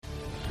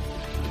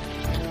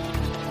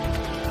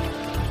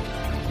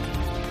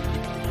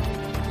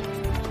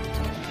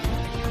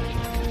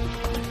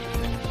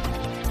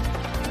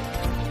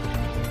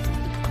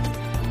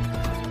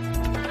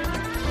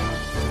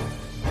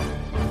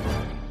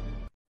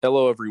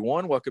Hello,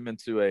 everyone. Welcome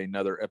into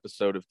another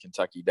episode of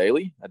Kentucky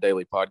Daily, a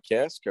daily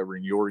podcast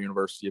covering your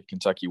University of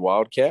Kentucky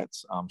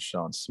Wildcats. I'm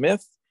Sean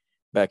Smith,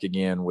 back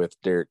again with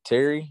Derek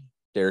Terry.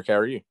 Derek, how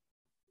are you?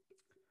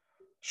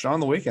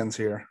 Sean, the weekend's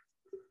here.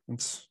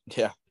 It's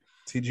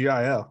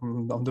TGIL.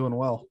 I'm doing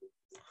well.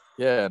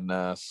 Yeah,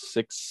 and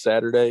 6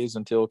 Saturdays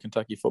until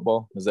Kentucky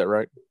football. Is that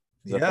right?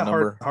 Is that the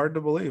number? Hard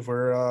to believe.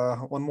 We're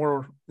one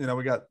more.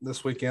 We got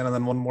this weekend and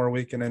then one more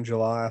weekend in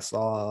July. I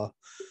saw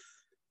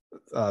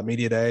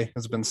Media Day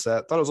has been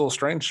set. Thought it was a little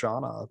strange,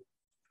 Sean.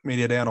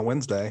 Media Day on a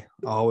Wednesday.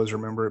 I always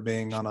remember it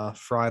being on a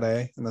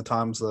Friday and the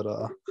times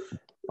that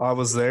I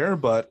was there,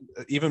 but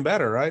even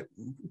better, right?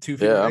 2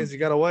 fewer days you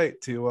got to wait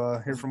to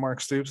hear from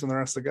Mark Stoops and the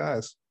rest of the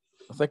guys.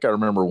 I think I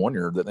remember one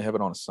year that they have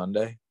it on a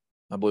Sunday.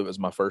 I believe it was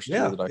my first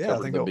year that I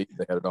covered the beat.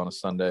 They had it on a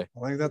Sunday.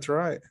 I think that's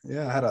right.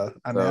 Yeah, I had a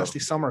nasty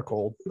summer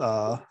cold.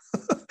 I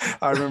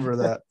remember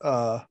that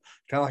kind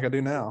of like I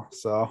do now.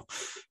 So,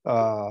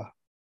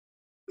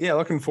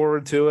 looking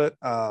forward to it.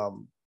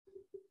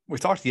 We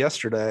talked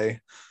yesterday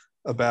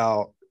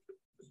about,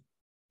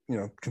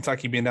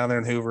 Kentucky being down there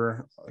in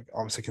Hoover.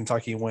 Obviously,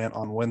 Kentucky went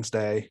on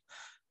Wednesday.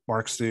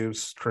 Mark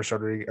Stoops, Kenneth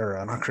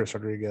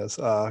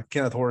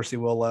Horsey,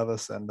 Will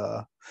Levis, and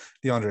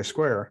DeAndre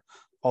Square.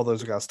 All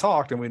those guys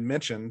talked, and we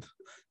mentioned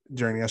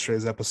during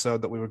yesterday's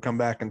episode that we would come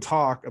back and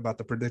talk about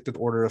the predicted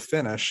order of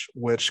finish,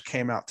 which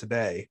came out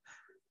today.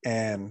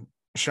 And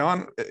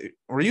Sean,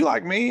 were you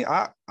like me?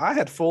 I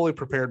had fully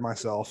prepared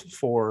myself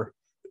for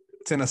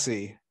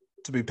Tennessee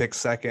to be picked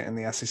second in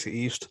the SEC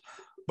East,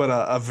 but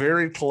a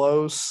very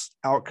close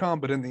outcome.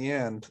 But in the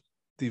end,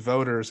 the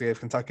voters gave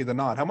Kentucky the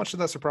nod. How much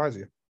did that surprise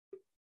you?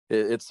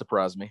 It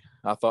surprised me.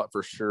 I thought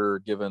for sure,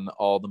 given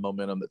all the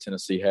momentum that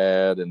Tennessee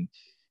had and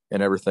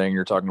everything,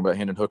 you're talking about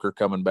Hendon Hooker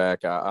coming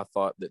back, I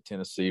thought that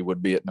Tennessee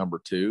would be at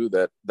number 2.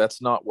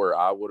 That's not where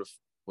I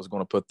was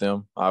going to put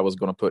them. I was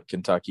going to put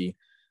Kentucky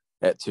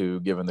at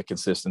 2, given the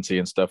consistency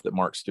and stuff that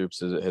Mark Stoops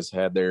has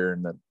had there,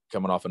 and then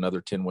coming off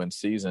another 10-win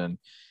season.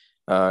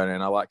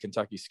 And I like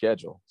Kentucky's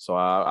schedule, so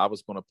I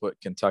was going to put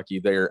Kentucky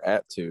there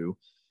at 2.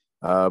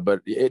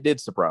 But it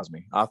did surprise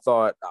me. I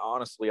thought,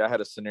 honestly, I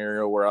had a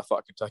scenario where I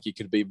thought Kentucky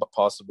could be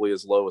possibly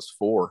as low as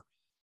 4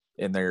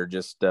 in there,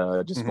 just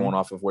going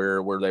off of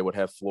where they would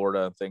have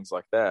Florida and things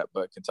like that.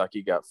 But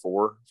Kentucky got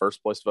 4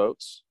 first-place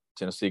votes.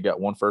 Tennessee got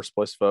 1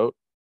 first-place vote.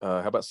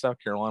 How about South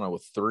Carolina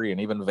with 3, and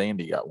even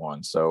Vandy got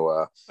 1.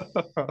 So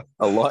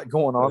a lot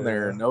going on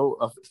there. No,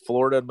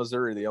 Florida and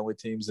Missouri, the only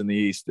teams in the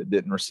East that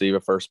didn't receive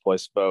a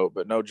first-place vote.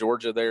 But no,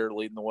 Georgia there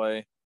leading the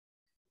way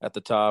at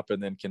the top,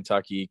 and then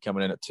Kentucky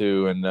coming in at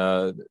 2,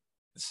 and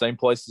same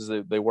places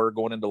they were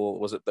going into.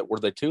 Were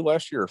they 2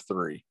 last year or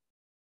 3?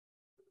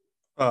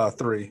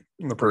 3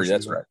 in the 3.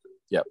 That's right.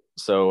 Yep.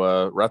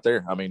 So right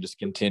there, I mean, just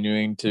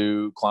continuing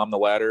to climb the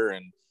ladder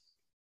and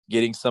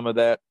getting some of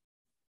that.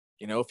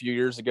 A few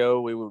years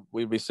ago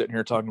we'd be sitting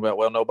here talking about,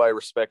 well, nobody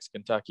respects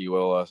Kentucky.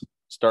 Well,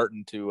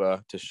 starting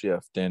to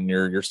shift, and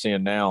you're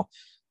seeing now.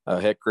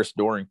 Chris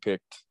Doering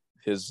picked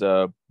his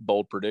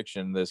bold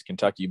prediction this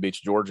Kentucky beats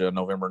Georgia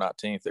November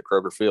 19th at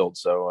Kroger Field.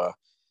 So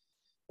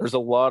there's a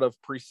lot of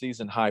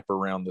preseason hype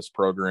around this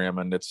program,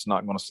 and it's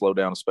not going to slow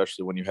down,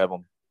 especially when you have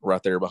them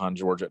right there behind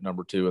Georgia at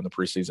number 2 in the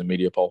preseason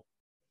media poll.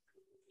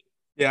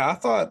 Yeah,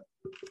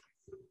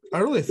 I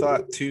really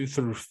thought 2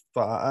 through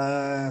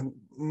 5,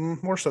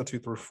 more so 2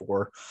 through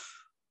 4.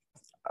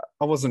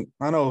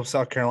 I know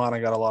South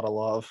Carolina got a lot of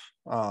love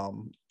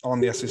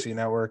on the SEC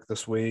network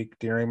this week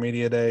during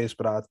media days,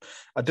 but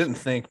I didn't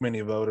think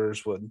many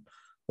voters would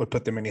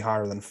put them any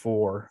higher than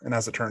 4. And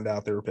as it turned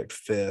out, they were picked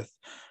 5th.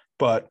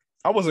 But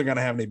I wasn't going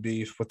to have any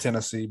beef with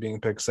Tennessee being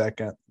picked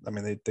 2nd. I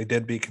mean, they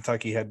did beat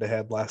Kentucky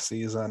head-to-head last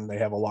season. They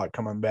have a lot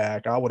coming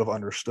back. I would have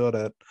understood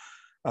it.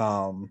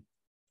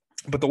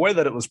 But the way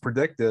that it was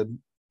predicted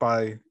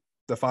by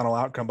the final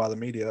outcome by the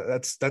media,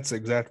 that's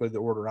exactly the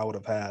order I would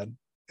have had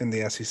in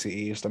the SEC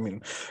East. I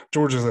mean,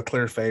 Georgia's a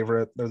clear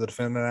favorite. They're the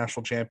defending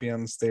national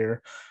champions.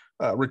 Their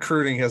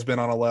recruiting has been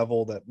on a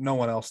level that no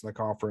one else in the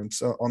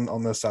conference,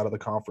 on this side of the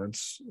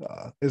conference,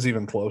 is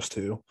even close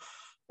to.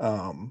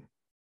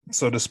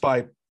 So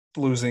despite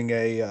losing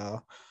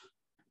a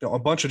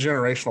bunch of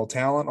generational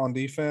talent on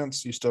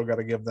defense, you still got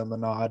to give them the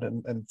nod,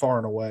 and far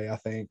and away, I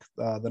think,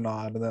 the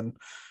nod. And then,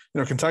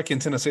 Kentucky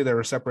and Tennessee, they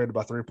were separated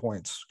by 3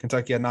 points.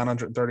 Kentucky had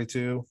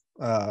 932.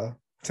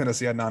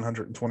 Tennessee had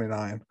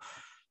 929.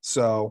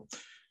 So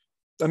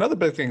another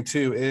big thing,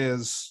 too,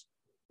 is,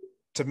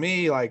 to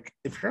me, like,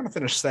 if you're going to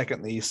finish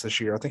second in the East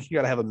this year, I think you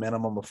got to have a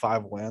minimum of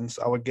 5 wins,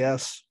 I would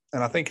guess.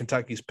 And I think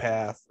Kentucky's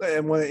path,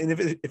 and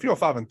if you go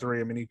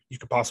 5-3, I mean, you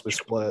could possibly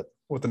split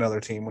with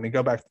another team. When you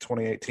go back to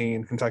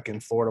 2018, Kentucky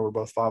and Florida were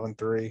both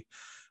 5-3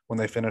 when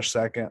they finished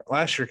second.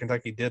 Last year,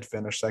 Kentucky did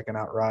finish second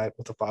outright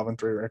with a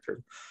 5-3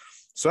 record.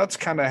 So that's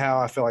kind of how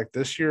I feel like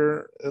this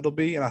year it'll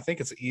be. And I think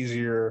it's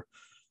easier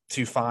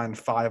to find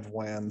 5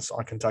 wins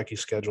on Kentucky's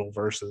schedule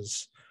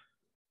versus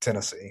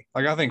Tennessee.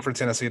 Like, I think for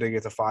Tennessee to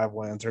get to 5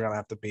 wins, they're going to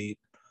have to beat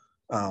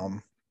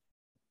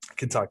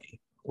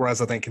Kentucky.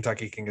 Whereas I think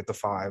Kentucky can get to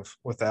 5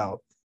 without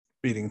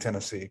beating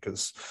Tennessee,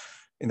 because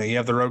You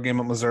have the road game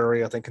at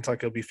Missouri. I think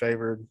Kentucky will be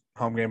favored.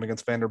 Home game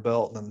against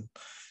Vanderbilt, and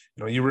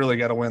you really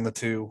got to win the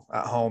two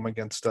at home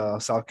against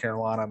South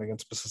Carolina and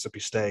against Mississippi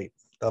State.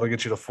 That'll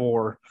get you to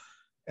 4,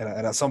 and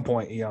at some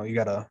point, you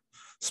got to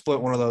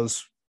split one of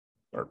those,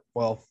 or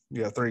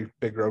 3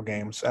 big road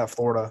games at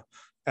Florida,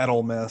 at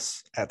Ole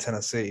Miss, at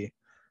Tennessee.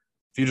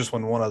 If you just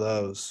win one of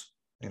those,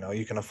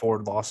 you can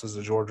afford losses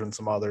to Georgia and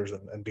some others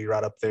and be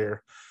right up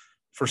there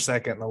for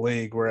second in the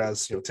league.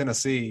 Whereas,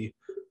 Tennessee,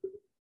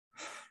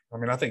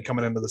 I think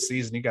coming into the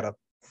season, you got to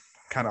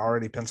kind of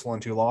already pencil in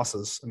 2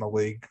 losses in the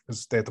league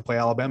because they have to play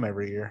Alabama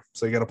every year.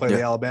 So you got to play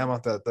the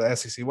Alabama, the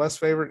SEC West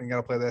favorite, and you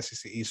got to play the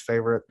SEC East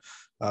favorite.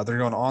 They're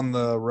going on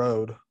the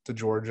road to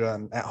Georgia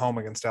and at home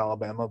against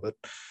Alabama. But,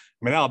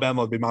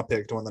 Alabama would be my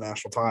pick to win the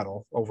national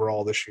title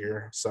overall this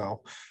year.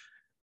 So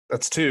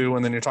that's 2.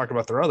 And then you're talking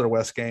about their other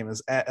West game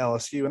is at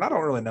LSU. And I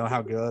don't really know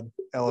how good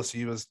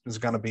LSU is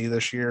going to be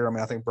this year.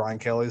 I think Brian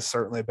Kelly is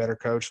certainly a better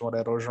coach than what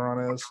Ed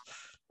Orgeron is.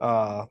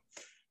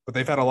 But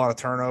they've had a lot of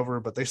turnover,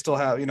 but they still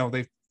have,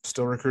 they've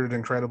still recruited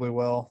incredibly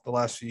well the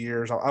last few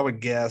years. I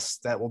would guess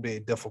that will be a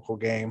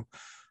difficult game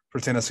for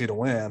Tennessee to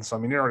win. So,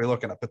 you're already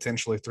looking at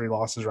potentially 3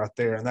 losses right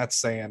there. And that's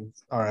saying,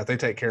 all right, they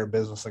take care of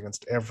business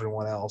against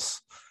everyone else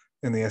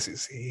in the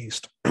SEC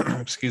East.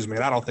 Excuse me.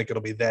 And I don't think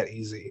it'll be that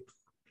easy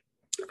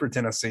for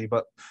Tennessee.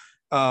 But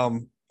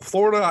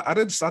Florida, I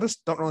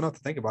just don't really know what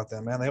to think about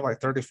them, man. They have like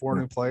 34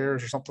 new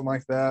players or something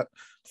like that.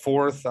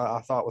 4th,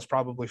 I thought was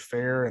probably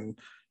fair. And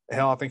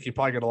hell, I think you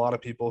probably get a lot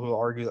of people who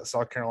argue that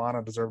South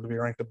Carolina deserve to be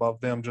ranked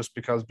above them just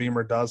because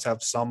Beamer does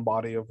have some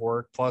body of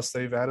work. Plus,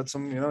 they've added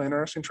some,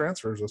 interesting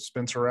transfers with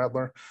Spencer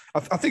Rattler.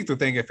 I think the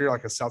thing, if you're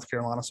like a South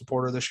Carolina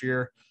supporter this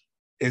year,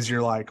 is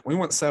you're like, we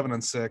went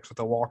 7-6 with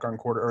a walk-on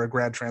quarter or a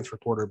grad transfer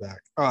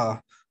quarterback,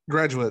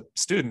 graduate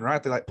student,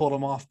 right? They like pulled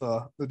him off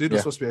the dude was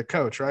supposed to be a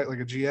coach, right?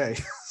 Like a GA.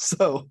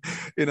 So,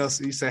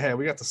 so you say, hey,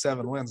 we got the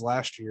 7 wins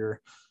last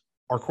year.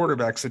 Our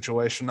quarterback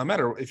situation, no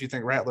matter if you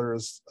think Rattler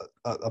is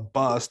a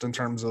bust in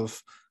terms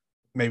of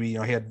maybe,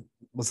 he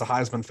was the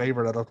Heisman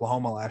favorite at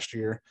Oklahoma last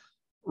year.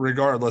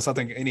 Regardless, I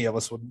think any of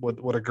us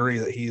would agree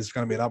that he's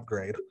going to be an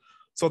upgrade.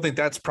 So I think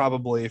that's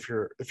probably, if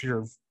you're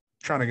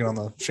trying to get on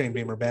the Shane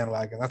Beamer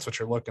bandwagon, that's what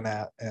you're looking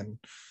at. And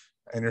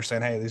you're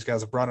saying, hey, these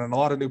guys have brought in a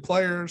lot of new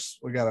players.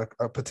 We got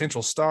a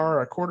potential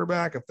star, a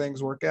quarterback if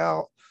things work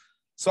out.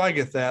 So I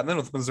get that. And then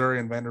with Missouri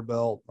and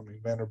Vanderbilt,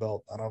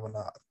 Vanderbilt, I don't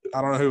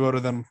know who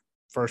voted them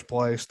first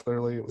place.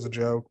 Clearly it was a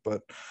joke,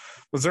 but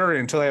Missouri,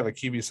 until they have a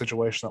QB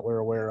situation that we're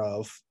aware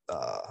of,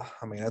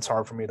 it's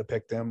hard for me to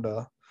pick them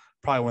to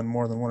probably win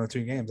more than 1 or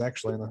 2 games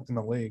actually in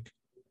the league.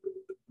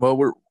 Well,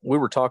 we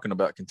were talking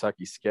about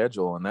Kentucky's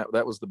schedule, and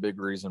that was the big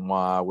reason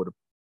why I would have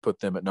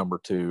put them at number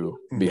 2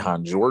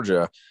 behind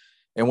Georgia.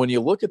 And when you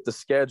look at the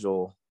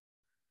schedule,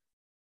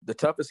 the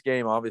toughest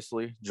game,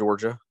 obviously,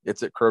 Georgia.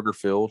 It's at Kroger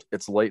Field.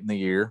 It's late in the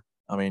year.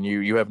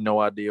 You have no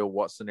idea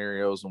what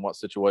scenarios and what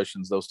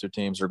situations those 2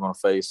 teams are going to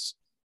face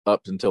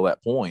up until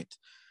that point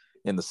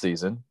in the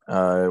season.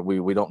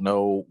 We don't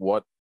know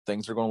what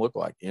things are going to look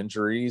like,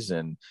 injuries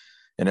and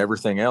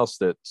everything else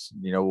that,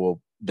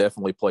 will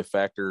definitely play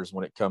factors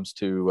when it comes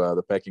to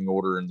the pecking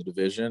order in the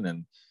division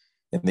and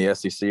in the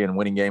SEC and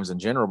winning games in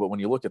general. But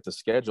when you look at the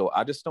schedule,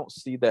 I just don't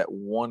see that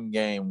one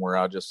game where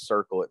I'll just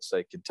circle it,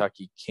 say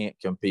Kentucky can't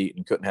compete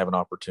and couldn't have an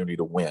opportunity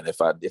to win.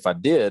 If I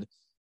did,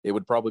 it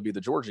would probably be the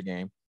Georgia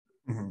game.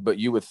 Mm-hmm. But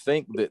you would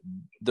think that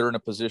they're in a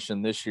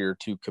position this year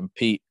to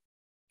compete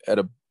at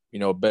a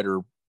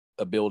better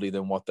ability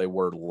than what they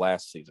were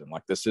last season.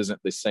 Like, this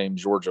isn't the same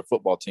Georgia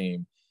football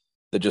team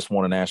that just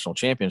won a national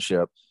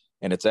championship,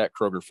 and it's at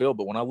Kroger Field.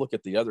 But when I look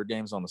at the other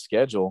games on the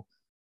schedule,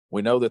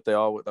 we know that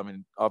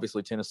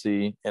obviously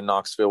Tennessee and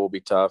Knoxville will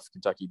be tough.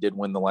 Kentucky did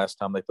win the last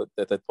time they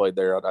played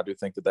there. I do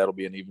think that that'll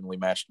be an evenly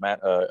matched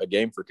a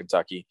game for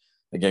Kentucky,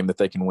 a game that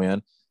they can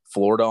win.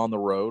 Florida on the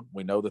road,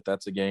 we know that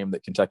that's a game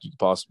that Kentucky could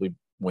possibly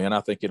win. I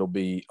think it'll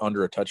be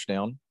under a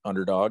touchdown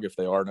underdog if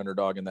they are an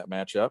underdog in that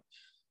matchup.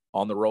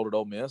 On the road at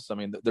Ole Miss,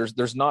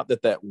 there's not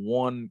that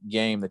one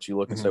game that you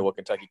look and say, well,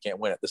 Kentucky can't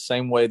win it. The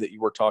same way that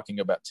you were talking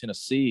about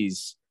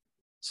Tennessee's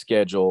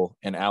schedule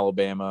and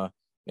Alabama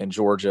and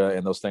Georgia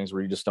and those things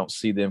where you just don't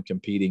see them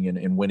competing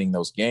and winning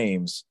those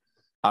games.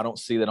 I don't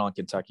see that on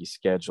Kentucky's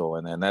schedule.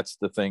 And that's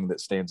the thing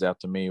that stands out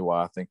to me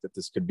why I think that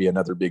this could be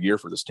another big year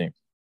for this team.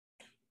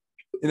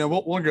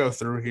 We'll go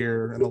through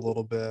here in a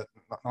little bit,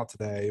 not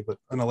today, but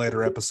in a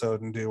later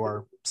episode and do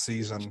our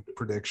season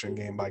prediction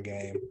game by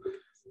game.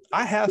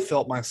 I have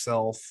felt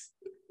myself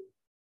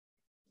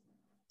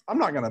 – I'll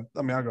go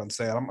and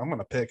say it. I'm going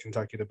to pick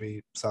Kentucky to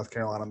beat South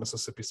Carolina,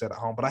 Mississippi State at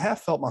home, but I have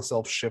felt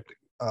myself shift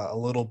a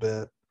little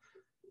bit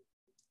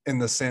in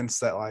the sense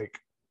that, like,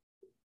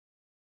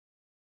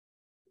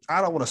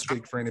 I don't want to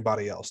speak for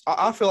anybody else.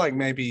 I feel like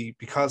maybe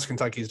because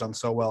Kentucky's done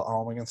so well at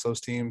home against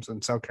those teams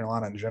and South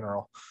Carolina in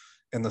general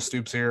in the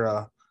Stoops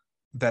era,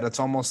 that it's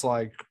almost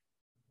like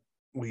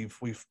we've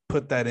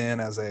put that in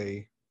as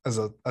a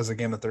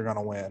game that they're going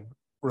to win.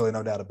 Really,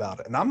 no doubt about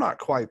it. And I'm not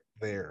quite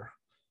there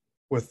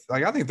with,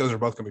 like, I think those are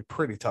both going to be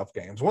pretty tough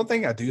games. One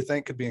thing I do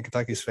think could be in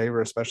Kentucky's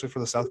favor, especially for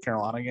the South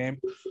Carolina game,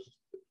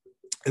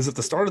 is if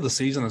the start of the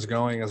season is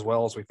going as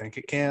well as we think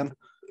it can,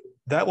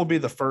 that will be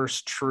the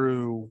first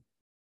true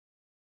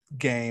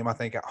game, I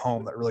think, at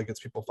home that really gets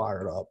people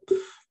fired up,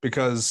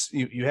 because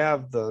you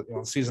have the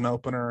season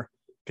opener.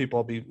 People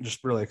will be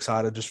just really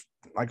excited, just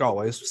like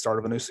always, start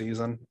of a new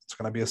season. It's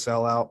going to be a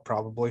sellout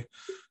probably.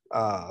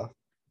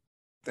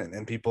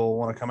 And people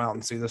want to come out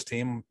and see this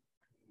team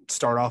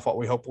start off what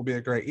we hope will be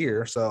a great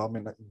year. So, I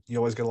mean, you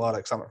always get a lot of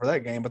excitement for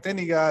that game. But then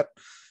you got,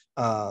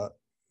 I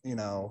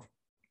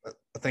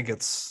think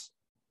it's,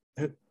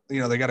 they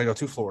got to go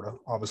to Florida,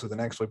 obviously, the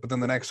next week. But then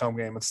the next home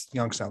game, it's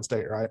Youngstown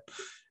State, right?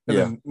 And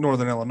then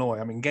Northern Illinois.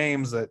 I mean,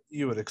 games that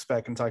you would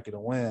expect Kentucky to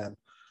win.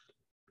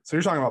 So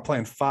you're talking about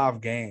playing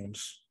 5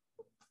 games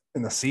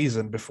in the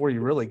season before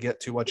you really get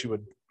to what you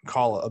would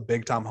call a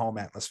big-time home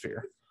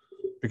atmosphere,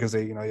 because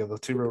you have the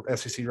 2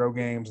 SEC road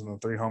games and the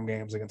 3 home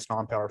games against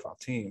non-Power 5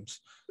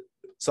 teams.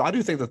 So I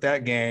do think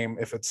that game,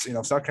 if it's,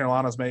 South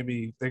Carolina's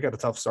maybe they got a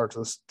tough start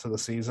to the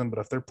season, but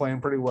if they're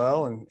playing pretty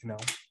well, and,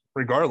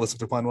 regardless if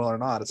they're playing well or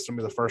not, it's going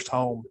to be the first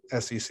home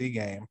SEC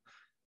game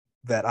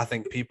that I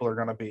think people are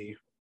going to be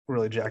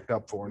really jacked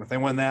up for. And if they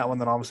win that one,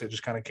 then obviously it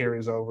just kind of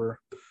carries over.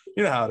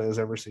 You know how it is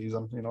every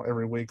season.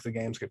 Every week the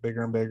games get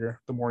bigger and bigger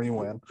the more you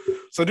win.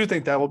 So I do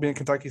think that will be in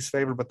Kentucky's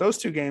favor. But those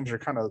 2 games are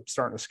kind of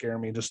starting to scare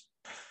me just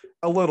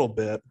a little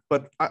bit.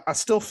 But I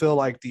still feel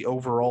like the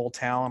overall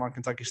talent on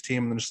Kentucky's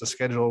team and just the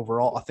schedule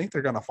overall, I think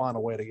they're going to find a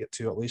way to get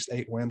to at least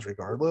 8 wins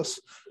regardless.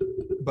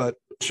 But,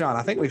 Sean,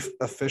 I think we've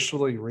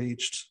officially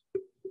reached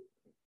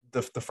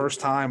the first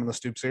time in the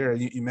Stoops era.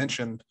 You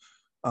mentioned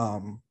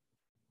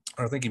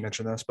I think you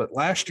mentioned this, but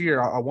last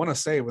year, I want to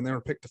say when they were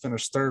picked to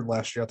finish 3rd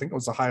last year, I think it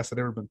was the highest that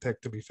ever been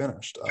picked to be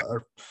finished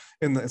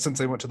since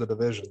they went to the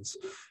divisions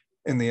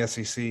in the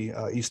SEC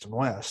East and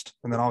West.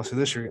 And then obviously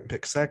this year, you're getting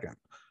picked 2nd.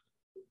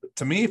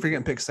 To me, if you're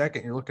getting picked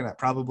 2nd, you're looking at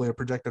probably a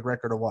projected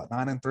record of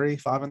 9-3,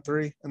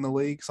 5-3 in the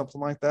league, something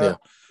like that.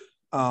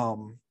 Yeah.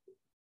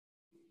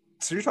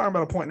 So you're talking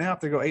about a point now. If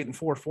they go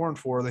 8-4,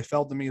 4-4, they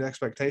failed to meet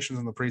expectations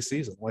in the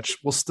preseason, which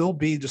will still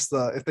be just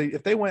if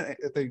they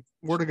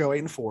were to go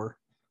 8-4.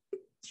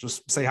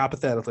 Just say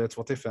hypothetically, it's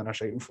what they finish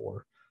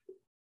 8-4.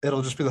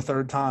 It'll just be the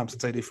 3rd time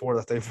since '84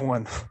 that they've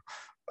won,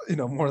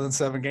 more than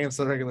 7 games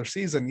in the regular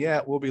season.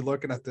 Yet we'll be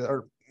looking at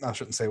or I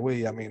shouldn't say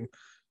we. I mean,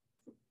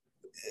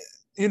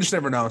 you just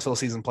never know until the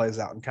season plays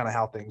out and kind of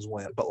how things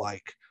went. But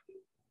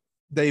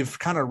they've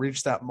kind of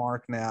reached that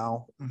mark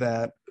now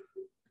that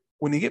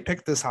when you get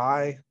picked this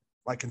high,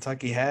 like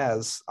Kentucky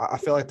has, I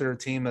feel like they're a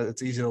team that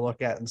it's easy to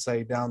look at and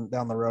say down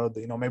the road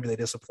that maybe they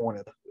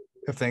disappointed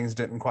if things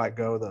didn't quite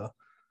go the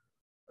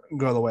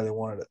way they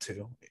wanted it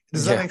to.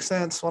 Does that make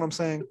sense, what I'm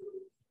saying?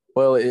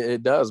 Well,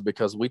 it does,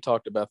 because we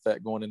talked about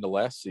that going into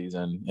last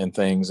season and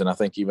things. And I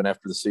think even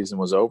after the season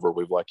was over,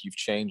 you've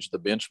changed the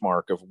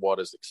benchmark of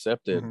what is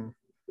accepted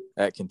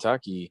at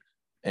Kentucky.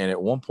 And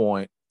at one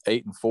point,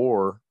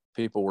 8-4,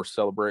 people were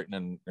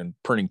celebrating and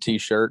printing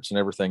T-shirts and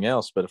everything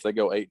else. But if they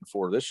go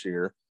 8-4 this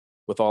year,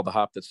 with all the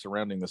hype that's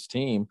surrounding this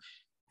team,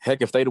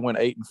 heck, if they'd have went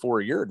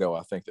 8-4 a year ago,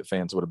 I think that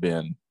fans would have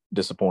been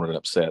disappointed and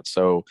upset.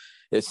 So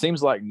it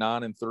seems like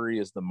 9-3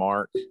 is the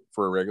mark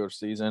for a regular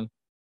season.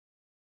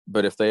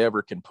 But if they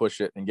ever can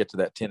push it and get to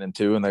that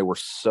 10-2, and they were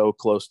so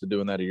close to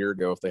doing that a year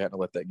ago, if they hadn't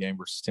let that game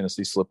versus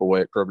Tennessee slip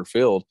away at Kroger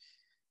Field,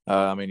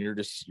 I mean, you're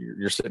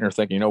sitting there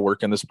thinking, where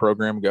can this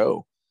program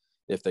go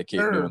if they keep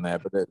doing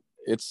that? But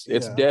it's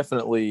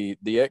definitely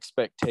the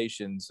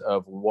expectations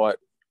of what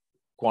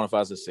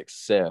quantifies as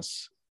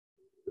success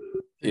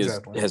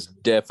has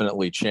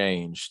definitely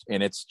changed,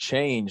 and it's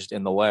changed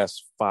in the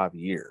last 5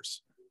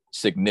 years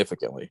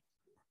significantly.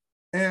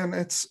 And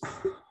it's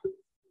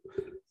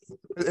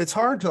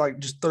hard to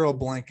just throw a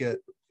blanket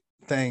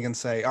thing and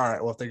say, all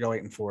right, well, if they go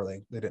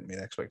 8-4, they didn't meet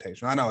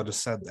expectation. I know I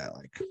just said that.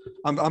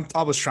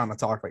 I was trying to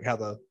talk how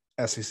the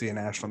SEC and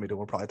national media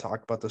will probably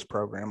talk about this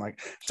program.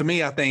 To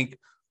me, I think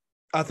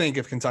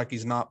if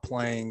Kentucky's not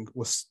playing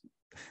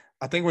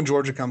I think when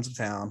Georgia comes to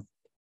town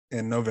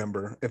in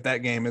November, if that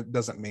game it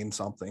doesn't mean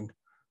something,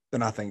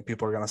 then I think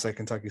people are going to say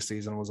Kentucky's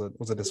season was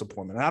a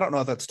disappointment. And I don't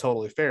know if that's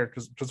totally fair,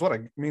 because what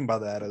I mean by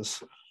that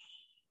is,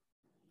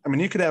 I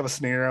mean, you could have a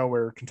scenario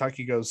where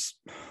Kentucky goes,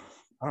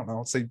 I don't know,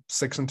 let's say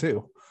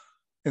 6-2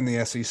 in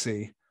the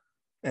SEC,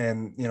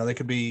 and they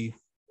could be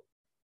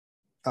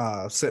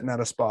sitting at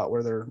a spot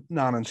where they're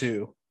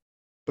 9-2.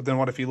 But then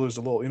what if you lose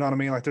a little? You know what I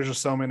mean? There's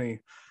just so many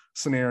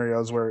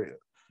scenarios where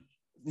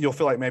you'll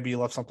feel like maybe you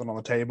left something on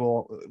the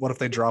table. What if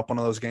they drop one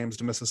of those games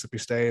to Mississippi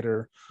State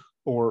or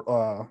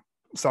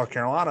South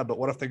Carolina? But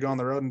what if they go on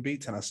the road and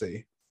beat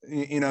Tennessee?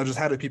 Just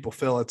how do people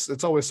feel?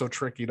 It's always so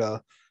tricky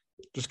to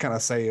just kind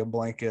of say a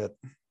blanket.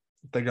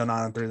 If they go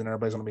 9-3, then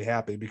everybody's going to be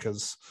happy,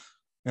 because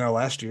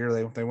last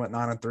year they went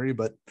 9-3,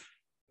 but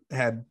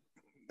had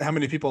how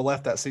many people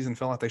left that season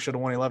feeling like they should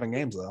have won 11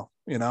 games though?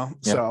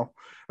 So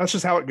that's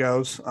just how it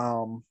goes.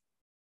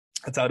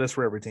 That's how it is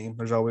for every team.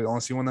 There's always,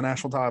 unless you win the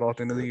national title at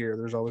the end of the year,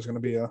 there's always going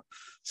to be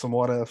some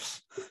what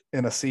ifs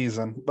in a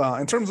season.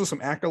 In terms of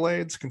some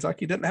accolades,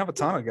 Kentucky didn't have a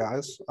ton of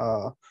guys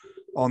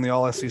on the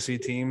all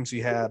SEC teams.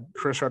 You had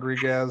Chris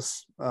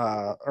Rodriguez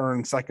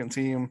earn second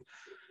team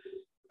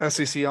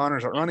SEC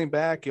honors at running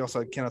back. You also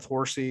had Kenneth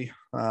Horsey,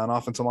 an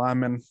offensive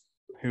lineman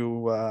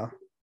who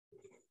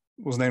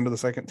was named to the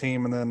second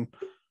team. And then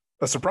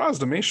a surprise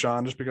to me,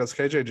 Sean, just because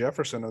KJ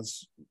Jefferson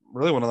is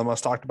really one of the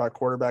most talked about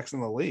quarterbacks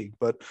in the league,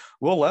 but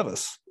Will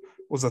Levis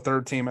was the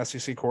third team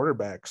SEC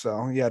quarterback.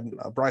 So he had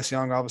Bryce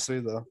Young, obviously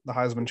the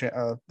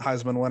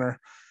Heisman winner,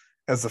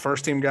 as the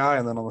first team guy.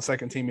 And then on the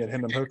second team, you had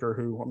Hendon Hooker,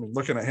 who, I mean,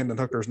 looking at Hendon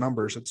Hooker's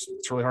numbers, it's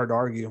really hard to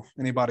argue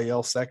anybody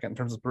else second in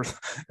terms of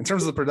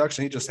the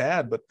production he just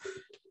had. But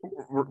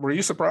were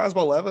you surprised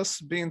by Levis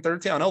being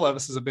third team? I know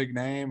Levis is a big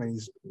name and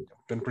he's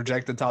been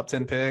projected top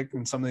 10 pick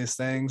and some of these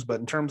things,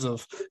 but in terms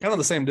of kind of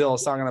the same deal I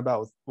was talking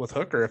about with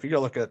Hooker, if you go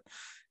look at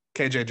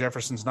KJ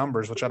Jefferson's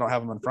numbers, which I don't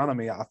have them in front of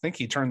me, I think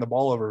he turned the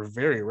ball over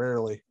very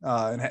rarely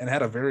and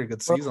had a very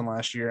good season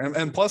last year.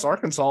 And plus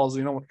Arkansas is,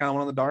 kind of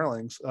one of the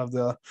darlings of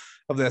the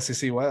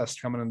SEC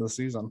West coming into the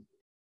season.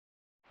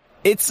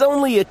 It's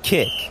only a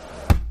kick,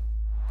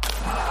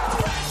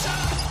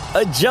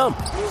 a jump,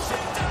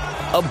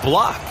 a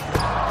block.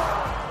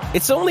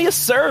 It's only a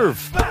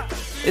serve.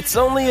 It's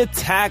only a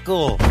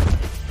tackle,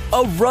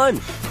 a run.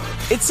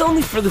 It's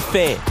only for the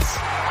fans.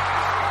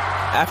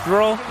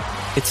 After all,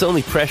 it's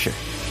only pressure.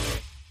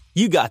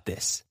 You got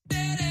this.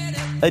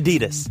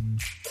 Adidas.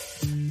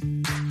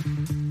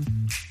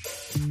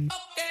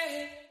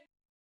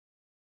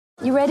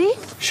 You ready?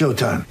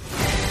 Showtime.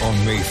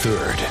 On May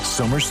 3rd,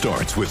 summer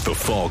starts with The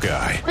Fall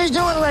Guy. Let's do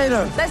it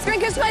later. Let's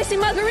drink a spicy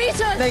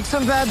margarita. Make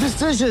some bad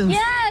decisions.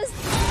 Yes.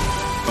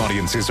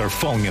 Audiences are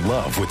falling in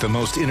love with the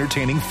most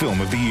entertaining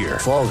film of the year.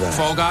 Fall Guy.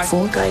 Fall Guy?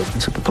 Fall Guy.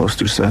 That's what the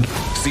poster said.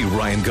 See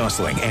Ryan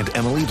Gosling and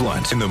Emily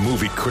Blunt in the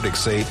movie critics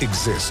say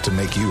exists to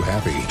make you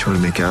happy. Trying to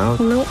make it out?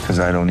 Nope. Because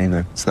I don't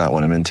either. It's not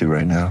what I'm into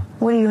right now.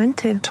 What are you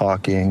into?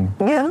 Talking.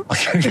 Yeah.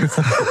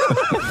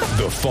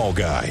 The Fall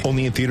Guy.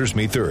 Only in theaters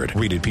May 3rd.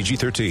 Rated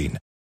PG-13.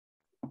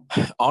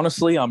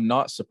 Honestly, I'm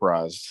not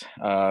surprised.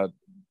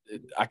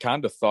 I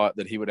kind of thought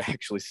that he would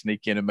actually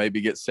sneak in and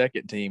maybe get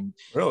second team.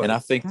 Really? And I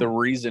think the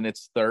reason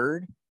it's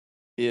third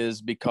is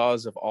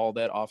because of all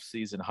that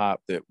offseason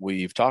hype that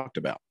we've talked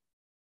about.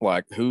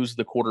 Like, who's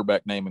the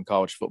quarterback name in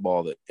college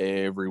football that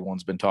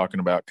everyone's been talking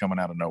about coming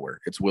out of nowhere?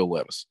 It's Will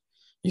Levis.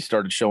 He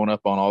started showing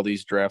up on all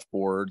these draft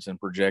boards and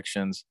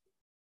projections.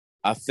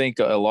 I think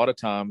a lot of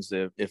times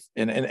if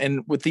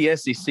with the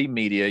SEC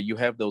media, you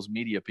have those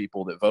media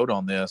people that vote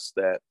on this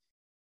that,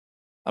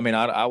 I mean,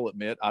 I'll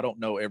admit, I don't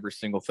know every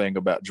single thing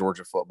about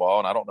Georgia football,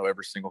 and I don't know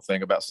every single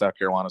thing about South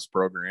Carolina's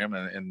program.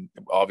 And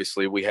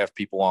obviously we have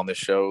people on this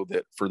show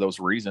that, for those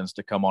reasons,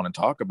 to come on and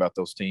talk about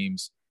those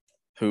teams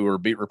who are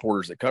beat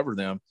reporters that cover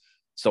them.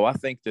 So I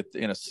think that,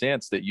 in a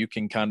sense, that you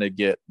can kind of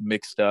get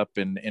mixed up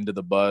into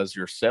the buzz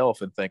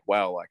yourself and think,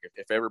 wow, like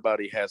if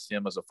everybody has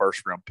him as a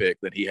first-round pick,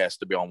 that he has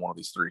to be on one of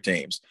these three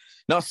teams.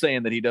 Not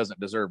saying that he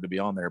doesn't deserve to be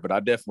on there, but I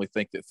definitely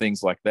think that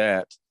things like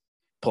that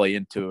play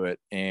into it.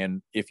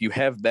 And if you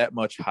have that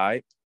much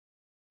hype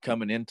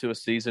coming into a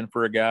season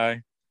for a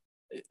guy,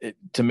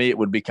 to me, it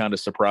would be kind of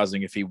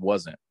surprising if he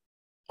wasn't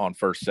on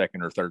first,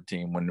 second, or third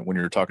team when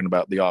you're talking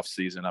about the off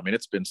season. I mean,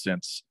 it's been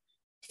since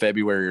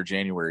February or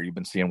January, you've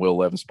been seeing Will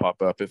Levis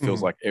pop up. It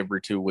feels like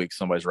every 2 weeks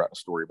somebody's writing a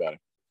story about him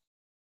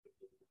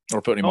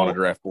or putting him on a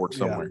draft board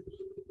somewhere.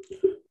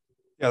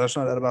 Yeah, there's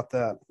no doubt about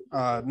that.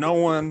 No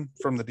one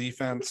from the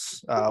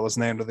defense was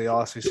named to the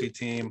All-SEC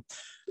team.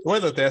 The way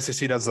that the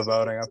SEC does the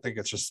voting, I think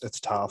it's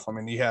tough. I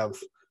mean, you have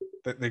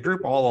they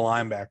group all the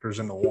linebackers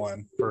into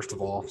one, first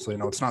of all. So,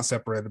 it's not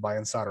separated by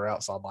inside or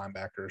outside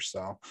linebackers.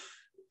 So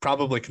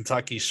probably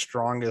Kentucky's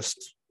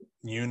strongest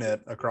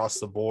unit across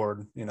the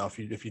board.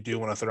 If you do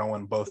want to throw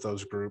in both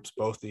those groups,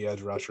 both the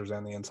edge rushers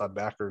and the inside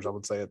backers, I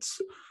would say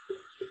it's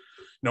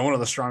one of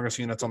the strongest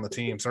units on the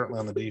team, certainly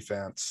on the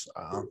defense.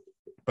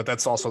 But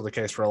that's also the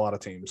case for a lot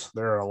of teams.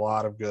 There are a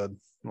lot of good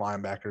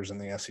linebackers in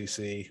the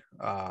SEC.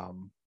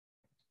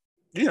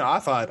 I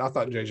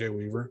thought JJ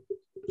Weaver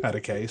had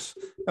a case,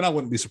 and I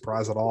wouldn't be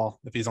surprised at all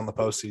if he's on the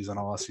postseason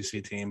All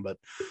SEC team. But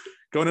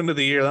going into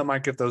the year, that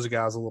might give those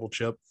guys a little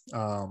chip,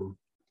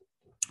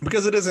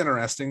 because it is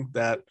interesting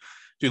that if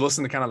you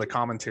listen to kind of the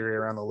commentary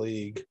around the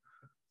league,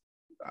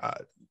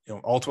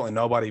 ultimately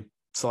nobody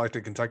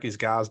selected Kentucky's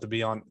guys to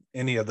be on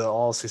any of the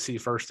All SEC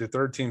first through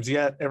third teams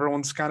yet.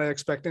 Everyone's kind of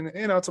expecting,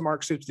 it's a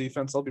Mark Stoops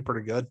defense; they'll be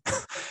pretty good.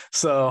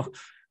 So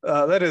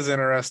that is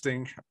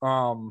interesting.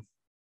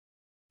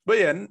 But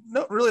yeah,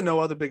 no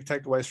other big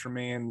takeaways for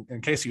me. And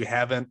in case you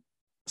haven't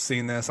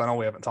seen this, I know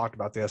we haven't talked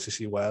about the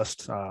SEC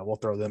West. We'll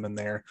throw them in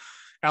there.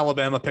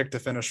 Alabama picked to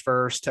finish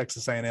first.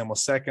 Texas A&M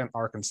was second.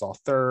 Arkansas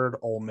third.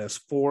 Ole Miss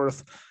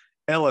fourth.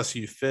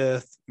 LSU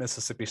fifth.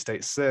 Mississippi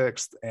State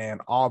sixth. And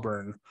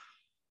Auburn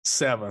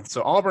seventh.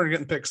 So Auburn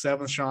getting picked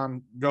seventh,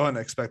 Sean. Go ahead and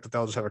expect that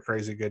they'll just have a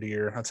crazy good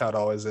year. That's how it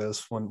always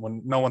is.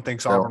 When no one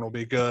thinks Auburn will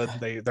be good,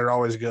 they're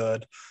always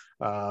good.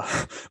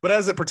 But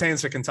as it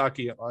pertains to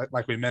Kentucky,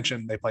 like we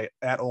mentioned, they play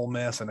at Ole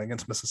Miss and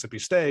against Mississippi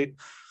State.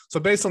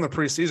 So based on the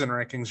preseason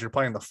rankings, you're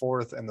playing the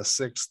fourth and the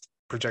sixth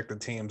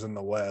projected teams in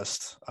the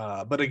West.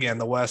 But again,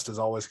 the West is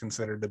always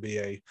considered to be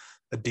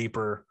a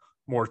deeper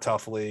more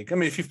tough league. I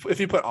mean, if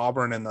you put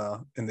Auburn in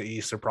the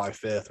East, they're probably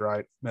fifth,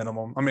 right?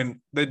 Minimum. I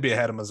mean, they'd be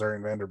ahead of Missouri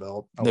and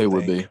Vanderbilt. They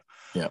would be.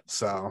 Yeah.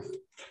 So.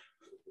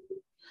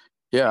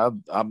 Yeah,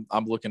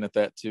 I'm looking at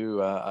that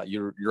too.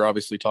 You're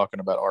obviously talking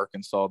about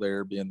Arkansas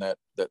there being that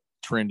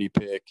trendy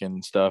pick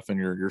and stuff, and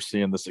you're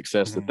seeing the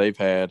success that they've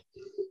had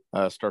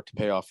start to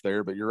pay off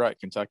there. But you're right,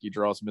 Kentucky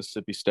draws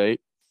Mississippi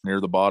State near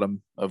the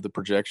bottom of the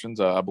projections.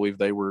 I believe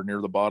they were near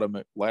the bottom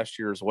last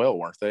year as well,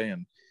 weren't they?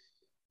 And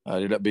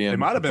ended up being they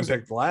might have been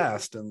picked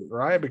last, and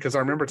right because I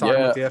remember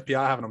talking with the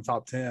FPI having them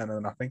top 10,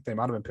 and I think they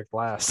might have been picked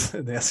last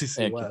in the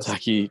SEC and West.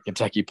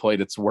 Kentucky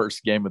played its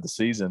worst game of the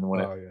season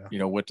when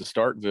it went to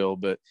Starkville,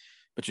 but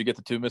you get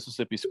the two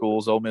Mississippi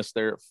schools, Ole Miss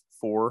there at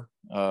 4,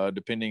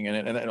 depending.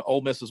 And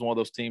Ole Miss is one of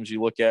those teams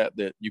you look at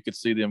that you could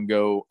see them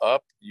go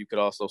up. You could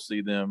also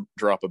see them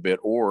drop a bit.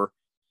 Or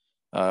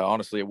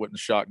honestly, it wouldn't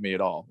shock me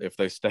at all if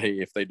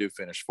they do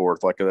finish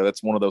 4th. Like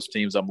that's one of those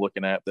teams I'm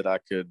looking at that I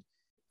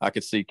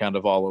could see kind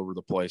of all over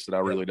the place that I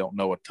really don't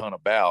know a ton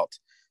about.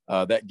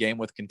 That game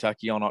with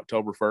Kentucky on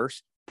October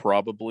 1st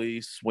probably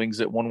swings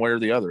it one way or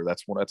the other.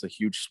 That's a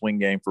huge swing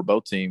game for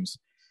both teams.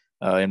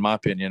 In my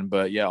opinion.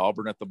 But yeah,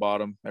 Auburn at the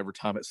bottom. Every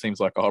time it seems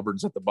like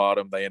Auburn's at the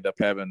bottom, they end up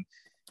having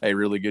a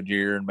really good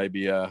year and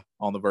maybe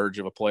on the verge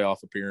of a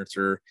playoff appearance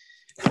or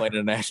playing in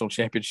a national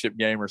championship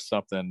game or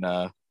something.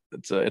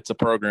 It's a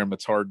program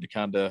that's hard to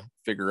kind of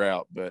figure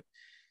out. But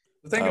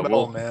the thing about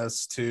Ole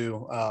Miss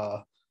too,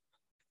 our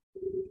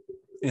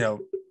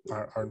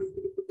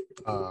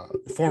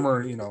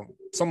former,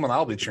 someone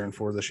I'll be cheering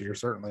for this year.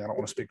 Certainly, I don't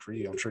want to speak for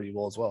you. I'm sure you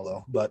will as well,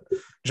 though. But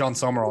John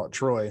Summerall at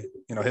Troy,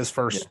 his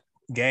first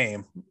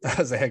game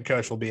as a head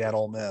coach will be at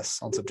Ole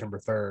Miss on September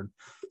 3rd.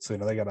 So,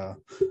 they got a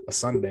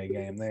Sunday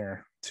game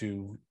there that's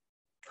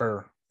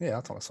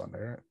on a Sunday,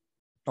 right?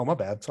 Oh, my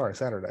bad. Sorry,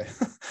 Saturday.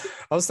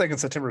 I was thinking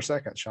September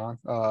 2nd, Sean.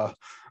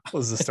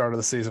 Was the start of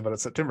the season, but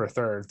it's September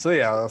 3rd. So,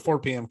 yeah, a 4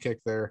 p.m. kick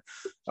there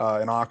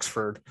in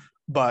Oxford.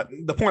 But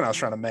the point I was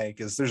trying to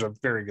make is there's a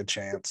very good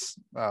chance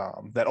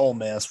that Ole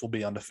Miss will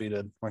be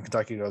undefeated when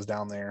Kentucky goes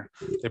down there.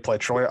 They play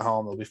Troy at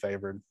home. They'll be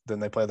favored. Then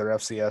they play their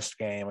FCS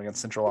game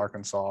against Central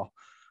Arkansas.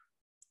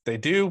 They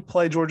do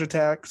play Georgia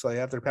Tech, so they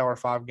have their Power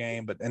 5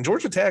 game. And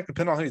Georgia Tech,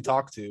 depending on who you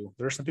talk to,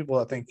 there's some people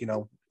that think,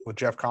 with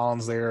Jeff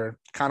Collins there,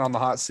 kind of on the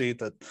hot seat,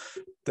 that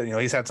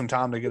he's had some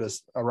time to get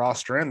a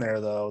roster in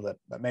there, though,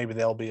 that maybe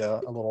they'll be a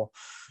little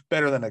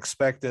better than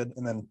expected.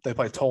 And then they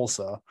play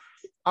Tulsa.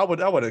 I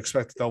would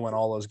expect that they'll win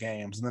all those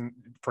games. And then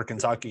for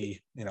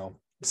Kentucky,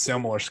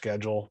 similar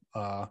schedule.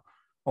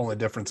 Only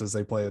difference is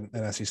they played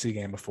an SEC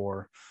game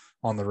before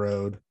on the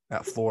road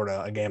at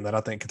Florida, a game that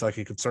I think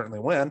Kentucky could certainly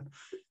win.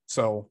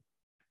 So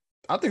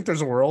I think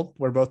there's a world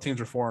where both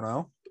teams are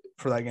 4-0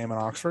 for that game in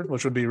Oxford,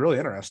 which would be really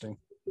interesting.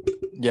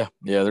 Yeah,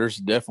 there's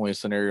definitely a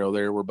scenario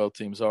there where both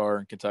teams are.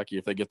 And Kentucky,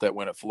 if they get that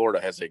win at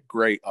Florida, has a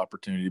great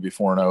opportunity to be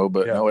 4-0.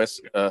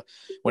 But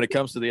when it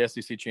comes to the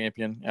SEC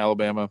champion,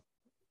 Alabama,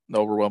 the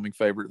overwhelming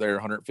favorite there,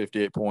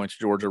 158 points.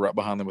 Georgia right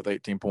behind them with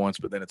 18 points.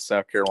 But then it's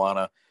South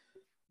Carolina,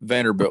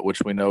 Vanderbilt,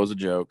 which we know is a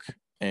joke,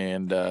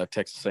 and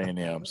Texas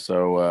A&M.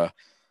 So,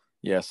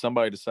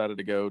 somebody decided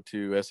to go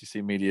to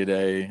SEC Media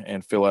Day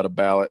and fill out a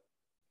ballot.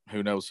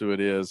 Who knows who it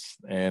is,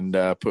 and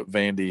put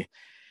Vandy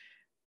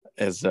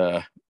as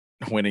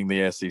winning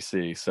the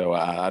SEC. So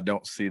I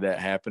don't see that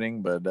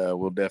happening, but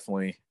we'll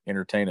definitely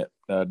entertain it.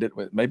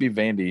 Maybe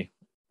Vandy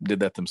did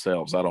that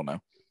themselves. I don't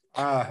know.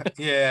 I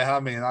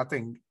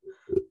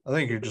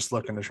think you're just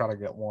looking to try to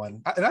get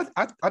one.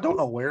 I don't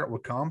know where it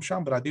would come,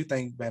 Sean, but I do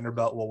think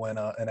Vanderbilt will win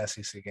an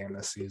SEC game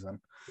this season.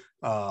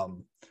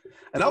 And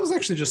I was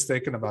actually just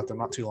thinking about them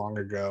not too long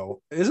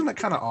ago. Isn't it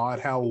kind of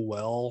odd how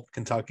well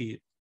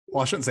Kentucky –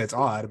 well, I shouldn't say it's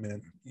odd. I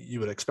mean, you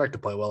would expect to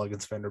play well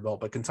against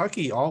Vanderbilt, but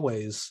Kentucky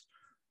always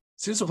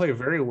seems to play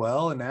very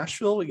well in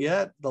Nashville,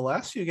 yet the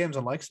last few games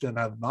in Lexington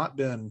have not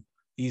been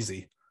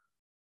easy.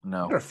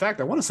 No. Matter of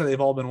fact, I want to say they've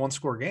all been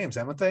one-score games,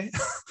 haven't they?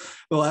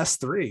 The last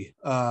 3.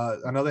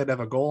 I know they'd have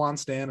a goal on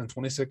stand in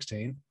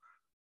 2016.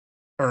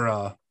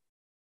 Or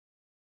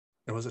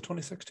was it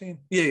 2016?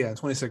 Yeah, in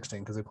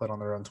 2016, because they played on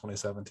their own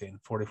 2017,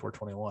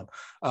 44-21.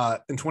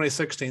 In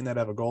 2016, they'd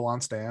have a goal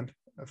on stand.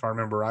 If I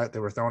remember right, they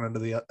were thrown into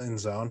the end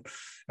zone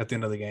at the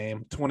end of the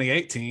game.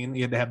 2018,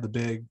 you had to have the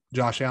big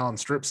Josh Allen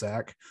strip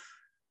sack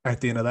at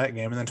the end of that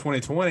game. And then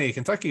 2020,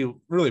 Kentucky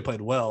really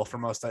played well for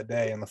most of that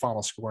day, and the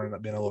final score ended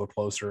up being a little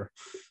closer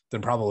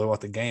than probably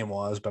what the game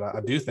was. But I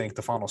do think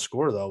the final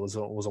score, though, was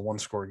a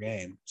one-score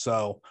game.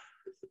 So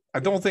I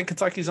don't think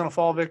Kentucky's going to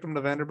fall victim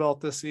to Vanderbilt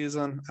this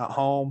season at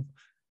home.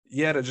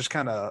 Yet it just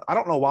kind of – I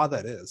don't know why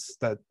that is,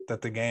 that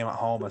the game at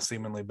home has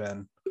seemingly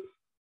been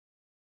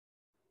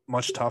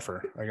much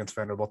tougher against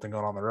Vanderbilt than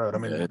going on the road. I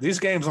mean, these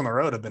games on the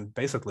road have been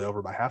basically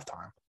over by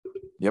halftime.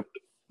 Yep,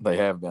 they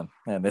have been.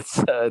 And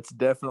it's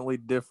definitely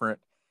different,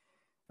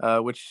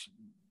 which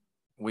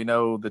we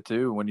know the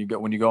two. When you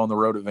go on the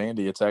road at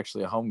Vandy, it's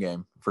actually a home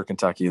game for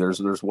Kentucky.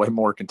 There's way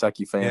more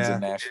Kentucky fans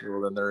in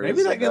Nashville than there is.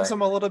 Maybe that gives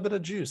them a little bit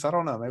of juice. I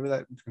don't know. Maybe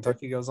that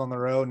Kentucky goes on the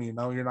road and you're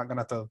not going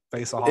to have to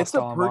face a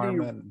hostile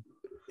environment.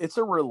 it's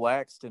a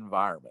relaxed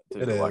environment too.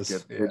 It Like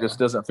is. it just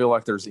doesn't feel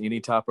like there's any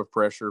type of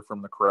pressure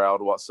from the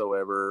crowd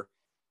whatsoever.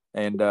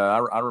 And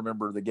I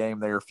remember the game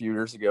there a few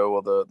years ago,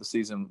 well,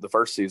 the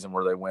first season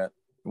where they went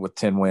with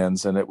 10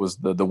 wins, and it was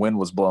the wind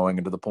was blowing,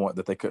 and to the point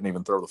that they couldn't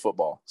even throw the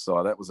football.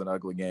 So that was an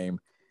ugly game.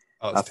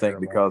 I think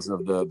because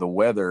of the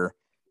weather,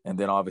 and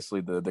then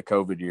obviously the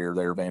COVID year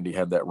there, Vandy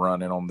had that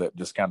run in them that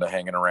just kind of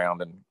hanging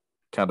around and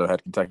kind of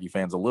had Kentucky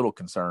fans a little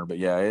concerned. But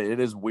yeah, it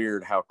is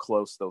weird how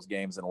close those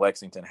games in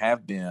Lexington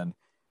have been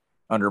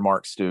under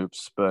Mark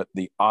Stoops, but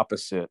the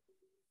opposite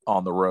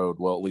on the road.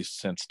 Well, at least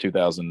since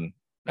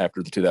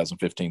after the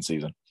 2015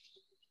 season.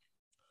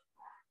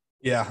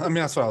 Yeah, I mean,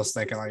 that's what I was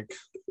thinking. Like,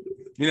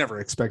 you never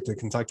expected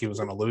Kentucky was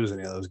going to lose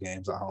any of those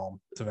games at home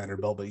to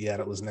Vanderbilt, but yet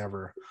it was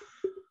never.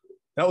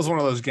 That was one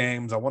of those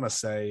games. I want to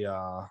say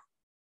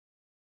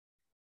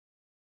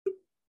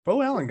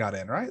Bo Allen got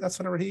in, right? That's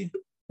whenever he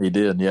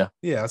did, yeah.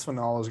 Yeah, that's when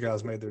all those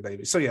guys made their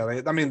debut. So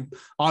yeah, I mean,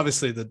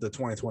 obviously the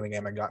 2020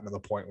 game had gotten to the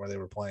point where they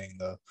were playing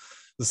the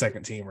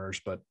second teamers,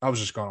 but I was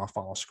just going off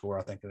final score.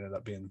 I think it ended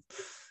up being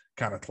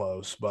kind of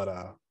close.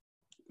 But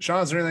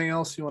Sean, is there anything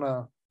else you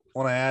want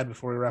to add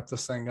before we wrap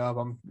this thing up?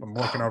 I'm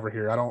looking over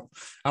here. I don't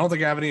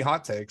think I have any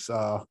hot takes.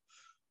 I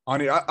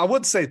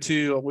would say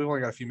too, we've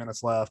only got a few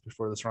minutes left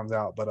before this runs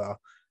out, but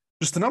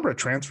just the number of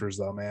transfers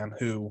though, man,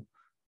 who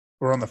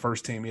were on the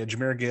first team. You had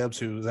Jahmyr Gibbs,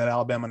 who's at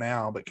Alabama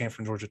now, but came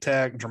from Georgia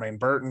Tech. Jermaine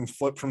Burton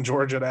flipped from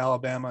Georgia to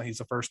Alabama. He's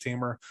a first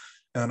teamer.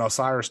 And then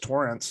Osiris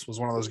Torrance was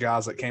one of those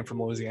guys that came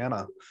from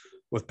Louisiana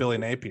with Billy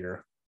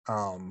Napier.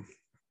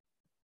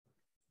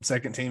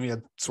 Second team, he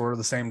had sort of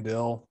the same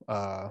deal.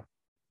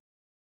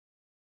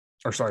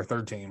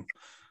 Third team.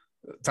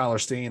 Tyler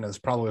Steen is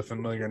probably a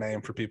familiar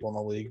name for people in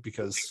the league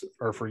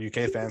or for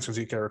UK fans because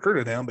UK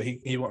recruited him, but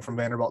he went from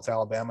Vanderbilt to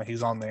Alabama.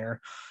 He's on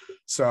there.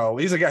 So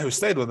he's a guy who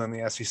stayed within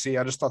the SEC.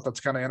 I just thought that's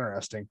kind of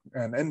interesting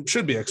and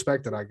should be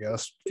expected, I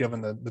guess,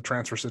 given the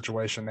transfer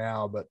situation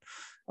now. But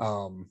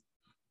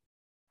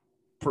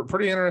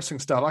pretty interesting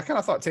stuff. I kind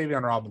of thought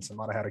Tavion Robinson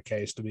might have had a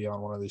case to be on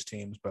one of these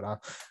teams, but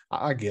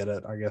I get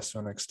it, I guess, to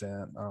an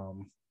extent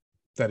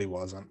that he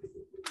wasn't.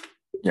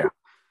 Yeah.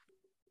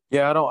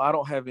 Yeah, I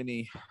don't have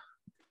any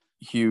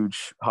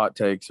huge hot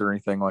takes or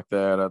anything like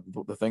that.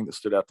 The thing that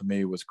stood out to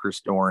me was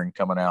Chris Doering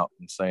coming out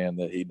and saying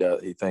that he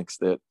thinks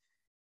that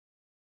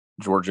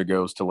Georgia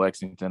goes to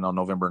Lexington on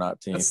November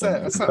 19th.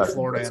 That's not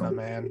Florida in him,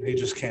 man. He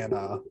just can't.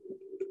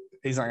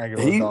 He's not gonna give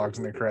the Dogs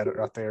any credit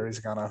right there. He's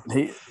gonna.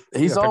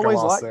 He's always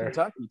liked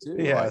Kentucky too.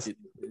 Yeah,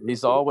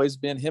 he's always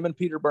been. Him and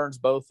Peter Burns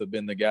both have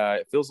been the guy.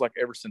 It feels like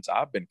ever since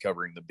I've been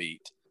covering the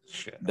beat,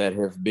 that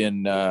have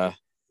been.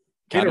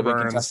 Peter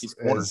Burns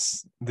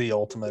is the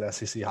ultimate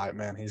SEC hype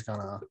man.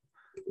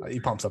 He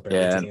pumps up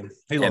every team.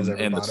 He loves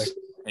everybody,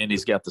 and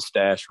he's got the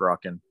stash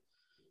rocking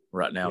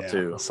right now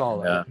too. I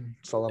saw that.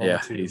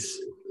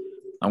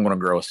 I'm going to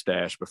grow a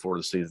stash before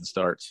the season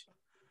starts.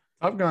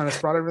 Top Gun has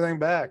brought everything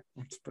back.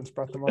 It's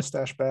brought the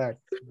mustache back.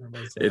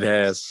 It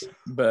has.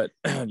 But,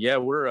 yeah,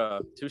 we're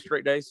 2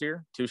 straight days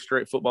here, 2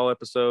 straight football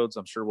episodes.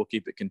 I'm sure we'll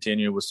keep it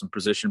continue with some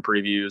position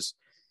previews.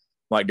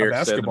 Like Derek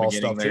said at the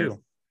beginning there.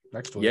 Too,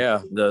 next week.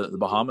 Yeah, the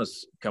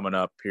Bahamas coming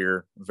up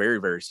here very,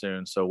 very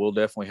soon. So we'll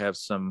definitely have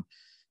some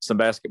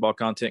basketball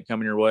content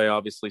coming your way.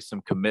 Obviously,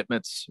 some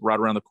commitments right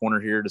around the corner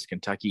here. Does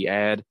Kentucky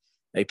add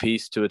a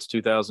piece to its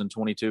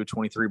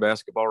 2022-23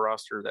 basketball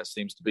roster? That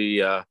seems to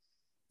be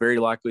very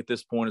likely at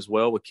this point as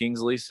well with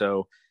Kingsley.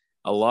 So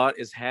a lot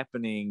is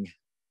happening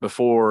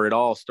before it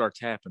all starts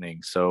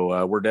happening.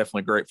 So we're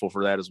definitely grateful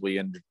for that as we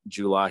end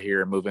July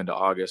here and move into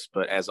August.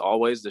 But as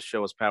always, this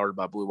show is powered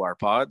by Blue Wire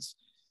Pods.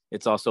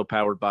 It's also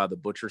powered by the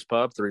Butcher's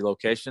Pub, 3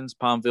 locations,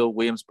 Palmville,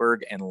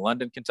 Williamsburg, and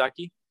London,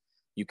 Kentucky.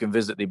 You can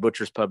visit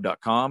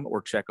thebutcherspub.com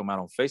or check them out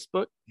on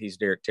Facebook. He's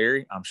Derek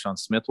Terry. I'm Sean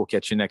Smith. We'll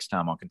catch you next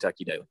time on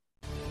Kentucky Daily.